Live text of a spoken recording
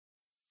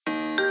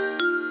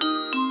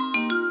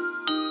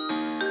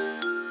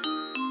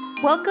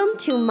Welcome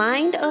to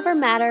Mind Over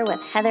Matter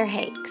with Heather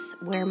Hakes,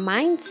 where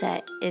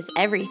mindset is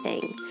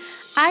everything.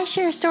 I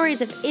share stories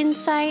of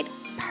insight,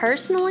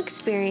 personal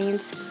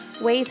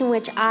experience, ways in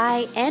which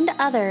I and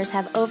others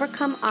have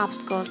overcome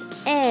obstacles,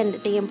 and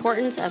the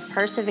importance of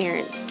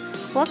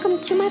perseverance. Welcome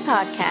to my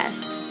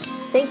podcast.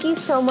 Thank you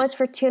so much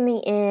for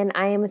tuning in.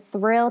 I am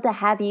thrilled to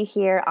have you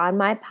here on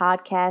my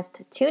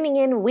podcast, tuning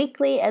in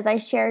weekly as I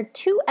share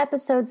 2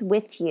 episodes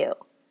with you.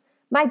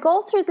 My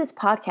goal through this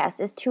podcast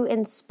is to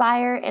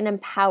inspire and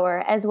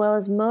empower as well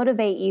as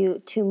motivate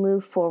you to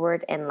move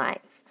forward in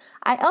life.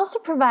 I also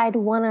provide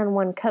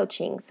one-on-one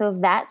coaching, so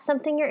if that's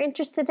something you're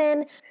interested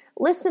in,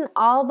 listen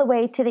all the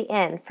way to the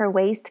end for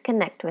ways to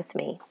connect with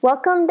me.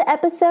 Welcome to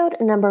episode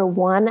number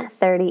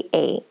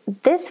 138.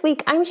 This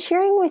week I'm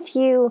sharing with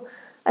you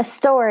a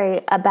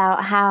story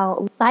about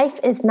how life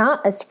is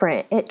not a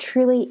sprint. It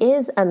truly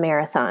is a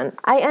marathon.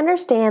 I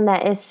understand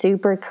that is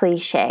super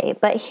cliche,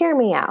 but hear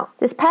me out.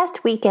 This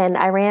past weekend,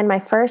 I ran my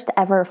first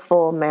ever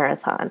full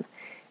marathon.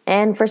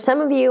 And for some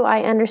of you,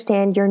 I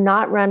understand you're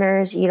not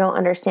runners. You don't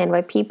understand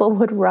why people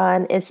would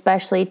run,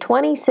 especially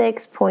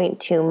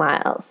 26.2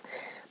 miles.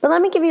 But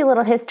let me give you a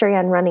little history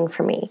on running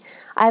for me.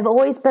 I've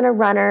always been a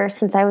runner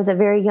since I was a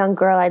very young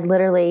girl. I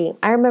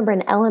remember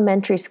in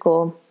elementary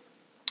school,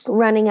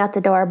 running out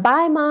the door,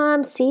 bye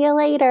mom, see you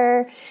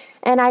later.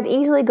 And I'd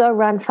easily go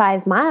run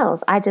 5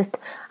 miles.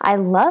 I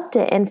loved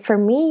it. And for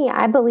me,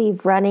 I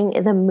believe running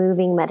is a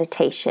moving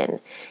meditation.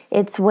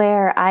 It's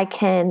where I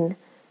can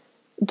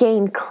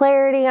gain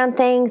clarity on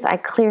things. I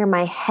clear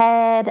my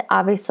head.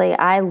 Obviously,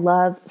 I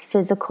love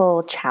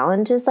physical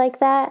challenges like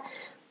that.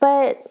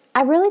 But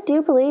I really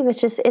do believe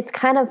it's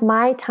kind of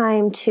my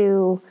time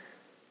to,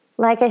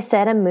 like I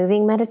said, a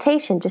moving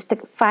meditation, just to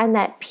find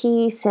that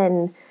peace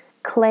and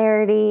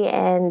clarity,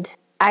 and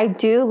I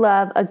do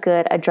love a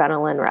good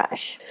adrenaline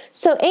rush.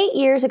 So 8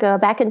 years ago,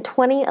 back in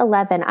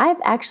 2011, I've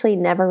actually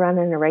never run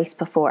in a race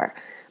before.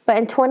 But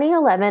in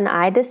 2011,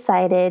 I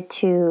decided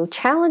to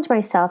challenge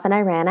myself and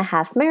I ran a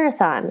half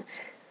marathon.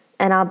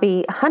 And I'll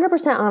be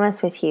 100%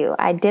 honest with you,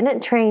 I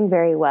didn't train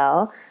very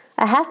well.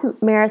 A half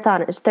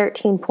marathon is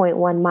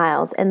 13.1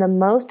 miles, and the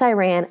most I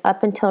ran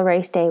up until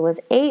race day was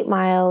 8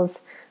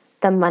 miles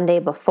the Monday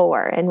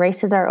before, and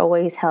races are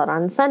always held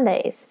on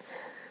Sundays.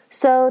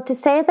 So to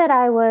say that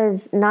I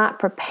was not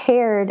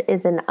prepared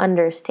is an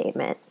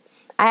understatement.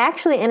 I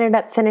actually ended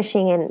up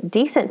finishing in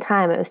decent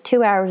time. It was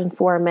 2 hours and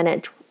 4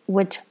 minutes,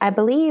 which I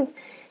believe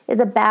is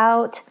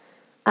about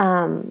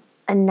a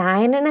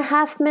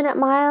 9.5 minute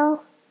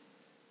mile,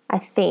 I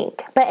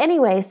think. But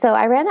anyway, so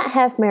I ran that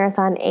half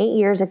marathon 8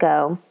 years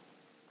ago,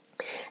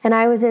 and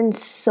I was in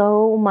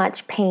so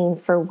much pain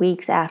for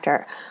weeks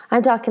after.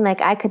 I'm talking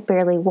like I could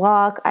barely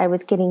walk. I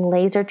was getting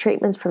laser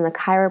treatments from the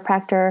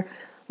chiropractor.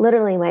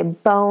 Literally, my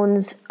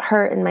bones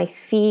hurt and my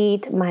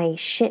feet, my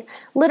shin,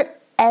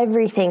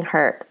 everything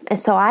hurt. And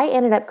so I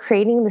ended up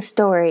creating the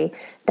story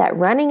that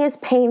running is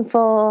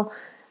painful.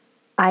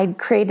 I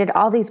created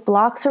all these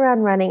blocks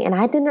around running, and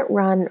I didn't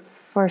run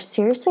for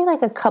seriously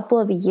like a couple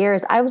of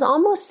years. I was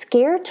almost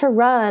scared to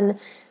run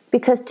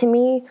because to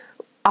me,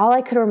 all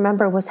I could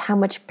remember was how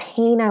much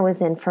pain I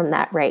was in from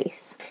that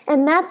race.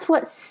 And that's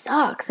what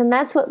sucks. And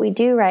that's what we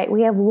do, right?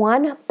 We have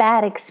one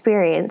bad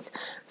experience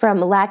from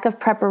lack of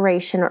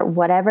preparation or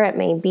whatever it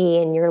may be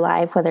in your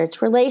life, whether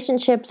it's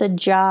relationships, a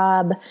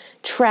job,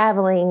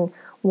 traveling,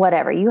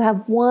 whatever. You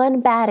have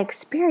one bad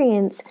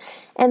experience,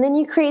 and then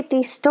you create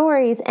these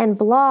stories and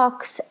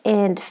blocks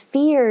and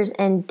fears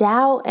and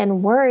doubt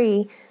and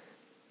worry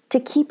to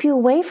keep you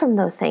away from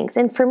those things.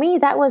 And for me,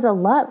 that was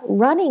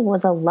running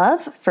was a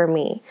love for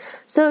me.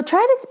 So try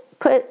to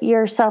put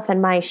yourself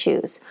in my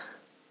shoes.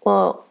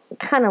 Well,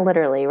 kind of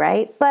literally,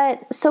 right?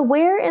 But so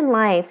where in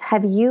life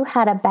have you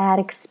had a bad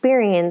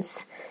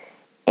experience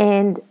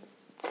and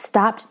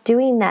stopped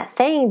doing that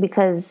thing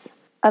because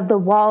of the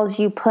walls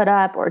you put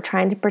up or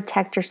trying to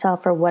protect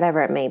yourself or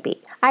whatever it may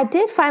be? I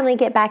did finally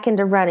get back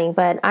into running,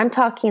 but I'm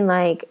talking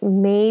like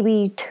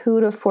maybe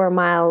 2 to 4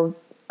 miles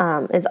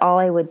is all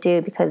I would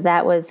do because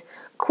that was,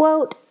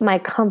 quote, my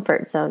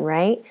comfort zone,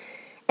 right?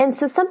 And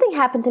so something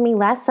happened to me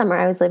last summer.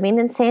 I was living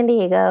in San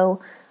Diego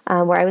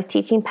where I was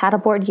teaching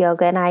paddleboard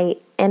yoga, and I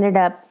ended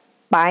up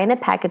buying a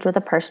package with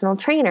a personal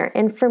trainer.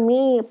 And for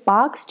me,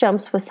 box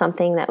jumps was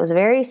something that was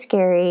very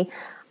scary.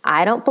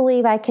 I don't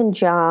believe I can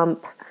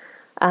jump.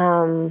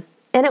 And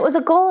it was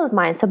a goal of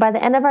mine. So by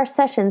the end of our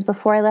sessions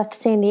before I left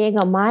San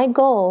Diego, my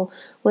goal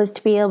was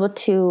to be able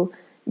to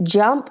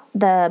jump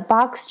the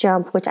box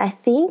jump, which I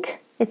think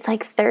it's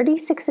like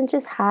 36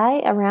 inches high,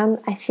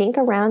 around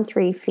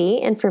 3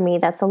 feet. And for me,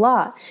 that's a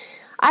lot.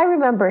 I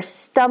remember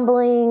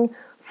stumbling,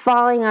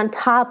 falling on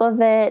top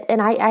of it,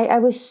 and I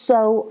was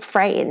so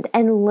frightened.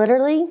 And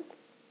literally,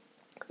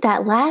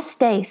 that last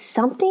day,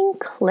 something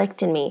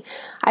clicked in me.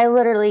 I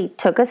literally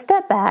took a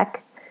step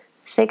back,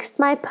 fixed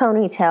my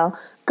ponytail,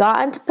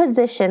 got into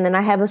position, and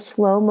I have a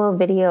slow-mo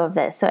video of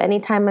this. So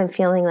anytime I'm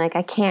feeling like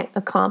I can't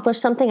accomplish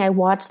something, I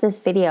watch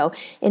this video,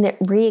 and it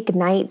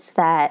reignites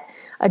that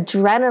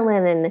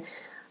adrenaline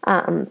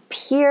and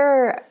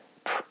pure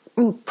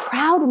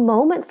proud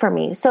moment for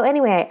me. So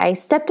anyway, I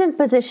stepped in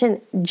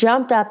position,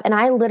 jumped up, and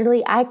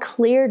I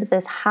cleared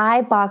this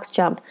high box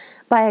jump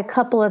by a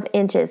couple of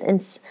inches.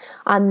 And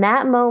on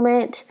that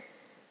moment,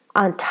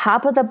 on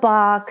top of the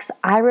box,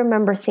 I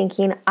remember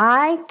thinking,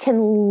 I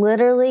can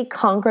literally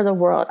conquer the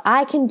world.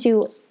 I can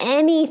do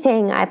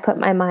anything I put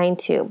my mind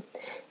to.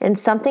 And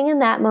something in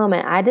that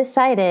moment, I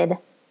decided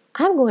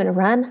I'm going to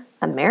run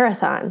a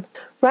marathon.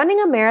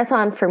 Running a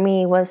marathon for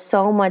me was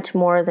so much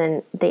more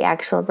than the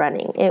actual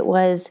running. It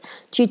was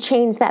to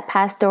change that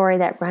past story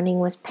that running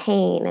was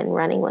pain and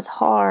running was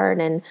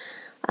hard. And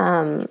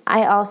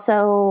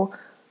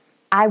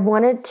I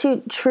wanted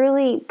to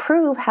truly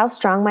prove how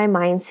strong my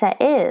mindset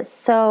is.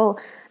 So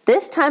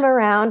this time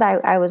around,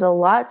 I was a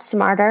lot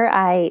smarter.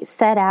 I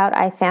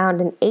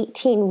found an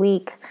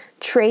 18-week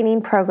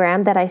training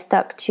program that I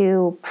stuck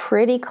to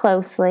pretty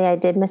closely. I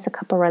did miss a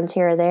couple runs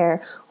here or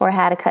there, or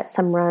had to cut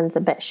some runs a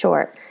bit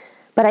short.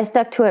 But I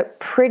stuck to it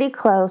pretty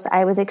close.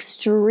 I was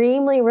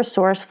extremely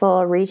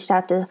resourceful, reached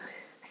out to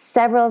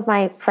several of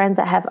my friends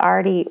that have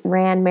already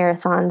ran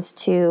marathons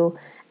to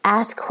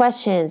ask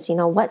questions,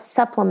 what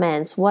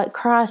supplements, what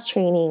cross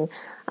training,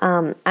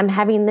 I'm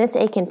having this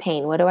ache and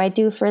pain. What do I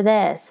do for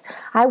this?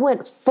 I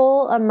went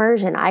full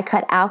immersion. I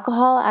cut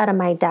alcohol out of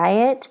my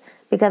diet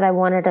because I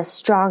wanted a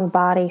strong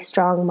body,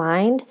 strong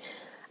mind.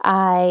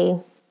 I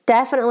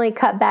definitely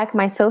cut back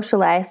my social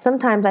life.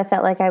 Sometimes I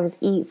felt like I was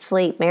eat,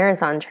 sleep,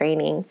 marathon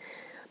training.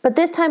 But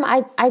this time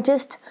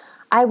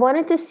I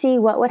wanted to see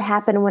what would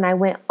happen when I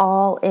went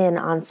all in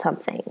on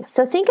something.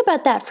 So think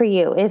about that for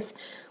you. If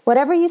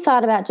whatever you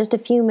thought about just a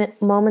few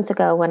moments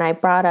ago when I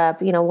brought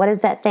up, what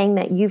is that thing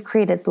that you've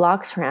created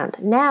blocks around?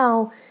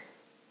 Now,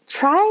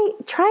 try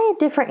a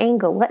different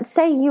angle. Let's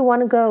say you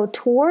want to go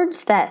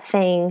towards that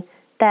thing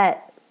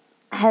that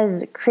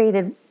has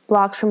created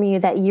blocks from you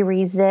that you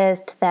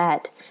resist,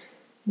 that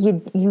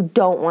you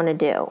don't want to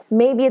do.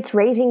 Maybe it's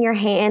raising your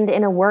hand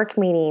in a work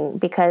meeting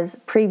because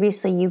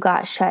previously you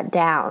got shut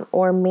down,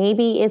 or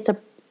maybe it's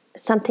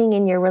something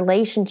in your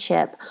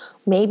relationship.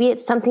 Maybe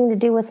it's something to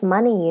do with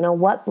money.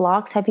 What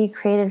blocks have you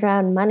created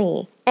around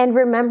money? And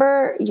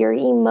remember, your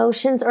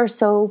emotions are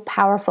so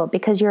powerful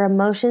because your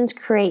emotions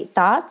create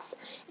thoughts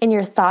and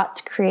your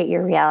thoughts create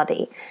your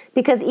reality.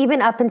 Because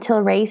even up until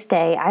race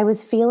day, I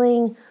was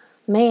feeling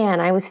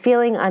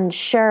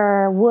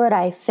unsure. Would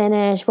I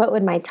finish? What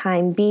would my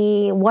time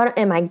be? What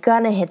am I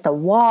gonna hit the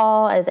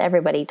wall, as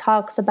everybody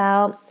talks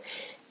about?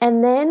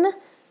 And then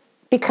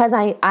because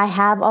I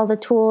have all the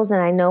tools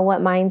and I know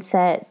what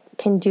mindset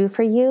can do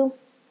for you,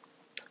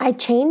 I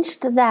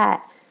changed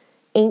that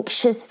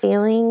anxious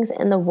feelings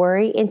and the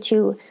worry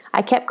into,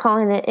 I kept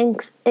calling it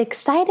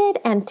excited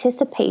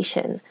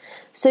anticipation.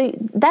 So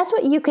that's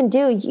what you can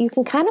do. You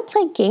can kind of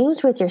play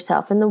games with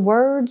yourself, and the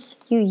words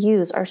you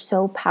use are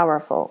so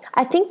powerful.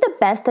 I think the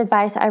best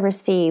advice I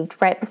received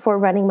right before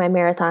running my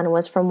marathon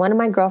was from one of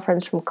my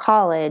girlfriends from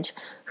college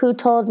who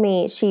told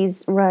me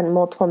she's run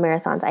multiple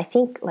marathons, I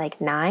think like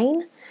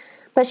 9.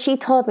 But she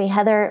told me,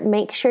 Heather,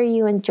 make sure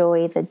you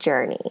enjoy the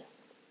journey.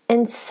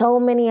 And so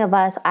many of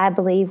us, I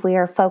believe, we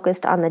are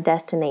focused on the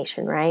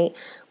destination, right?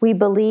 We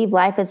believe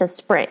life is a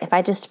sprint. If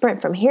I just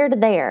sprint from here to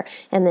there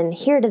and then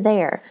here to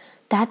there,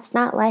 that's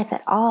not life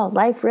at all.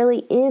 Life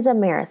really is a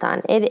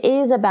marathon. It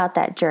is about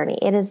that journey.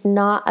 It is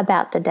not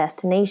about the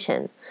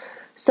destination.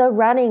 So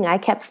running, I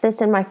kept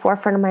this in my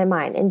forefront of my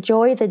mind.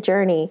 Enjoy the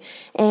journey.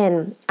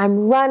 And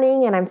I'm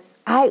running, and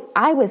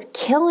I was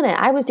killing it.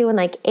 I was doing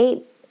like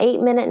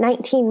 8-minute,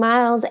 19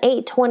 miles,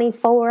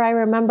 8:24, I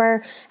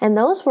remember. And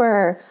those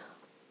were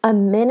a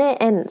minute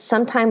and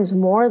sometimes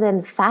more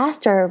than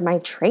faster my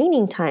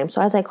training time. So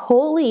I was like,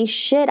 holy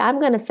shit, I'm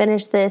going to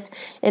finish this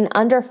in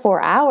under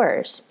 4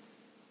 hours.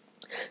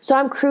 So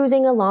I'm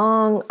cruising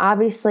along.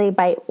 Obviously,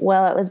 it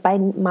was by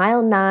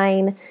mile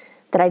 9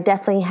 that I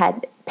definitely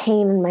had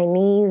pain in my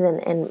knees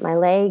and my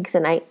legs,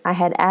 and I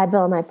had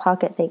Advil in my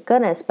pocket, thank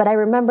goodness. But I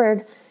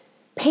remembered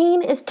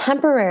pain is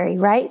temporary,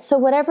 right? So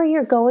whatever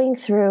you're going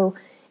through,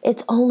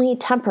 it's only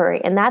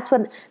temporary. And that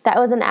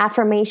was an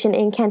affirmation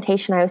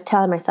incantation I was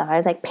telling myself. I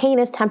was like, pain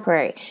is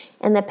temporary.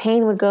 And the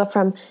pain would go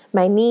from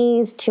my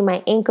knees to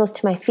my ankles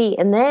to my feet.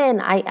 And then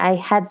I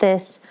had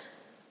this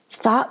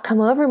thought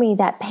come over me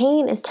that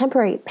pain is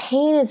temporary.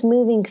 Pain is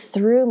moving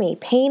through me.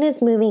 Pain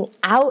is moving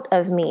out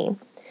of me.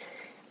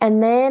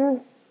 And then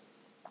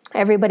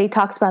everybody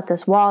talks about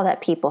this wall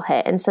that people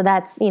hit. And so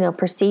that's,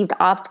 perceived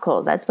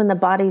obstacles. That's when the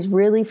body's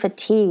really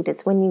fatigued.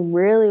 It's when you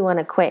really want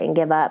to quit and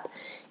give up.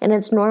 And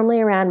it's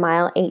normally around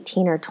mile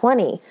 18 or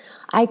 20.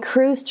 I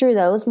cruised through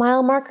those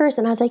mile markers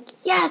and I was like,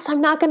 yes, I'm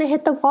not going to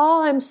hit the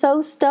wall. I'm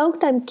so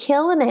stoked. I'm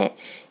killing it.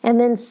 And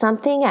then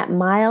something at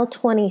mile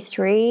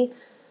 23,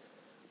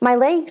 my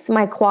legs,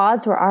 my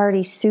quads were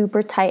already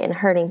super tight and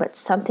hurting,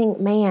 but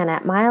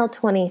at mile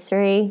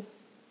 23,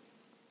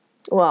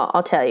 well,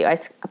 I'll tell you, I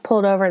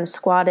pulled over and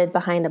squatted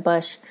behind a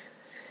bush,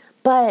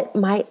 but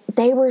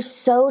they were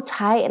so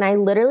tight and I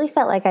literally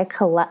felt like I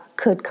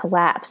could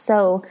collapse.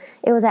 So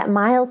it was at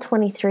mile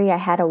 23 I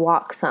had to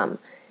walk some,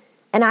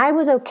 and I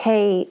was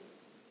okay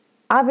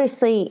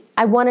obviously,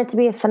 I wanted to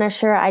be a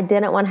finisher. I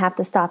didn't want to have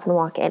to stop and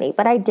walk any,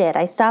 but I did.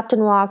 I stopped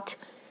and walked,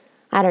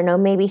 I don't know,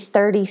 maybe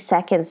 30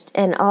 seconds,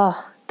 and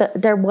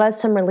there was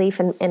some relief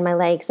in my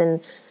legs.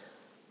 And,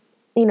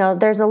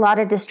 there's a lot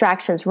of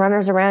distractions.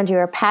 Runners around you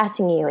are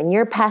passing you, and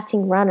you're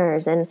passing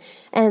runners, and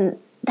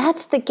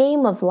that's the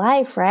game of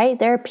life, right?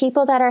 There are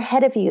people that are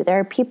ahead of you. There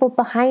are people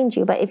behind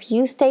you. But if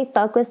you stay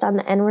focused on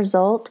the end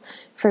result,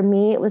 for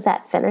me, it was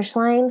that finish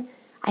line.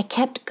 I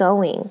kept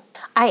going.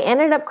 I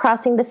ended up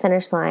crossing the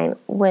finish line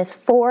with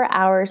 4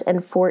 hours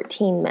and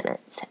 14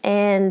 minutes.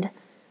 And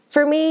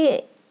for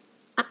me,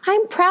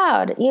 I'm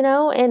proud,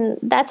 and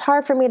that's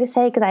hard for me to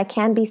say because I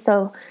can be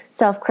so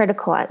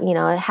self-critical.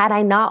 Had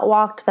I not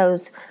walked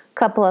those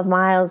couple of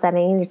miles that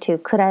I needed to,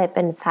 could I have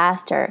been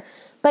faster?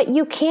 But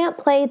you can't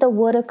play the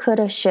woulda,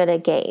 coulda, shoulda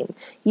game.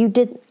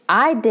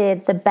 I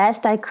did the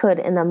best I could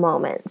in the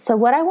moment. So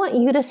what I want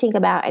you to think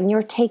about and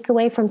your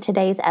takeaway from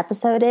today's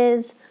episode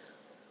is,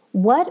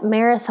 what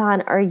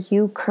marathon are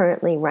you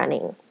currently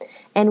running?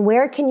 And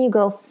where can you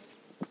go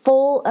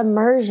full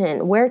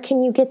immersion? Where can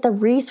you get the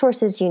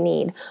resources you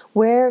need?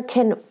 Where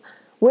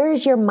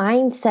is your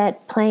mindset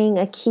playing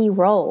a key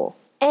role?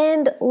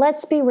 And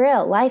let's be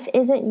real, life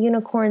isn't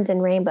unicorns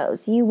and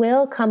rainbows. You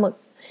will come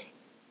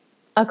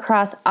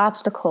across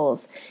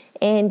obstacles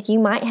and you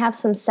might have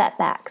some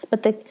setbacks,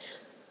 but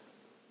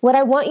what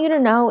I want you to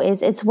know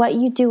is it's what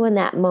you do in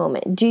that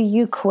moment. Do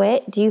you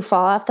quit? Do you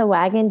fall off the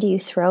wagon? Do you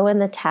throw in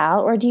the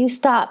towel? Or do you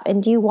stop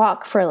and do you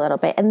walk for a little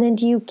bit and then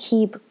do you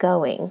keep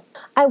going?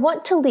 I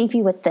want to leave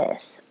you with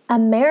this. A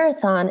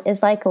marathon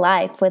is like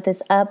life with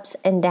its ups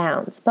and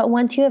downs, but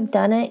once you have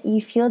done it,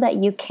 you feel that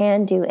you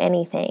can do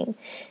anything.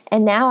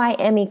 And now I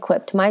am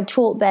equipped. My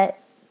tool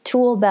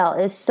belt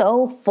is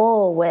so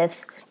full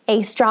with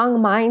a strong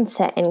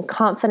mindset and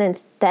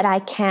confidence that I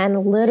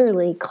can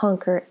literally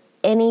conquer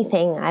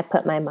anything I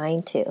put my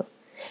mind to.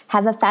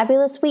 Have a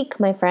fabulous week,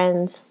 my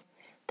friends.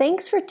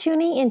 Thanks for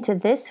tuning into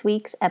this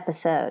week's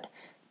episode.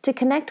 To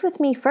connect with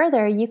me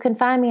further, you can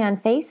find me on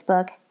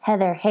Facebook,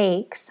 Heather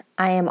Hakes.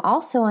 I am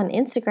also on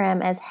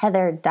Instagram as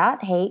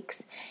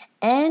heather.hakes,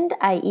 and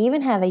I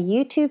even have a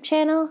YouTube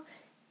channel.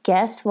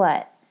 Guess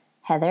what?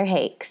 Heather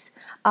Hakes.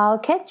 I'll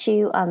catch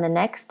you on the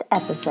next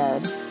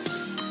episode.